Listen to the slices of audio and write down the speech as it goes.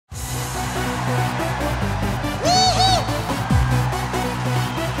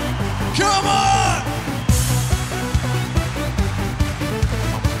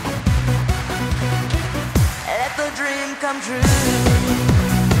come true.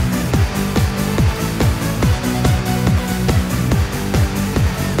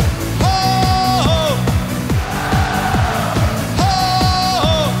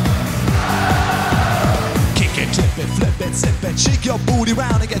 Flip it, zip it, shake your booty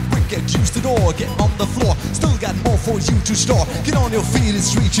round and get wicked. Use the door, get on the floor. Still got more for you to store. Get on your feet, it's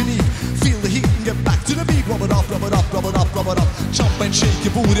street unique. Feel the heat and get back to the beat. Rub it up, rub it up, rub it up, rub it up. Jump and shake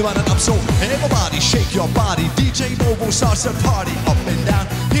your booty round and up. So everybody shake your body. DJ BoBo starts a party. Up and down,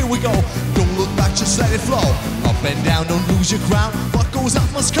 here we go. Don't look back, just let it flow. Up and down, don't lose your crown. What goes up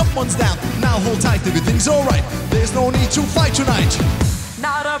must come once down. Now hold tight, everything's alright. There's no need to fight tonight.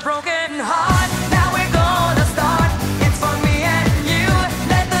 Not a broken heart, now we're gonna start. It's for me and you,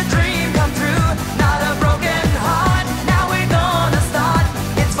 let the dream come true. Not a broken heart, now we're gonna start.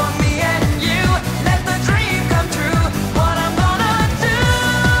 It's for me and you, let the dream come true. What I'm gonna do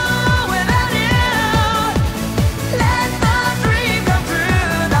without you, let the dream come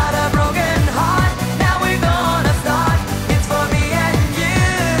true. Not a broken heart, now we're gonna start. It's for me and you,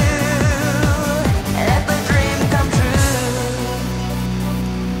 let the dream come true.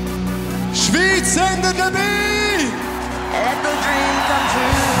 Schwitzen the beat! Let the dream come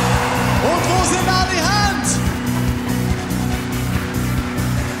true. Und wo sind all die Hand?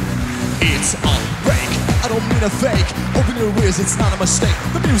 It's a break, I don't mean a fake. Open your ears, it's not a mistake.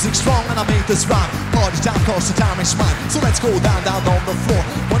 The music's strong and I made this rhyme. Party time, cause the time is mine. So let's go down, down on the floor.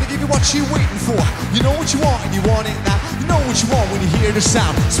 Wanna give you what you're waiting for. You know what you want and you want it now. You know what you want when you hear the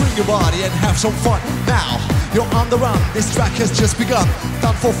sound. Swing your body and have some fun. Now, you're on the run, this track has just begun.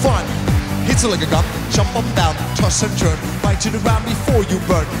 Done for fun. Hits it like a gun, jump up and down, toss and turn, right to the ground before you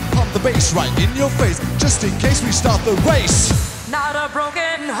burn. Pump the bass right in your face, just in case we start the race. Not a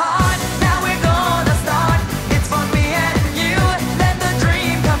broken heart.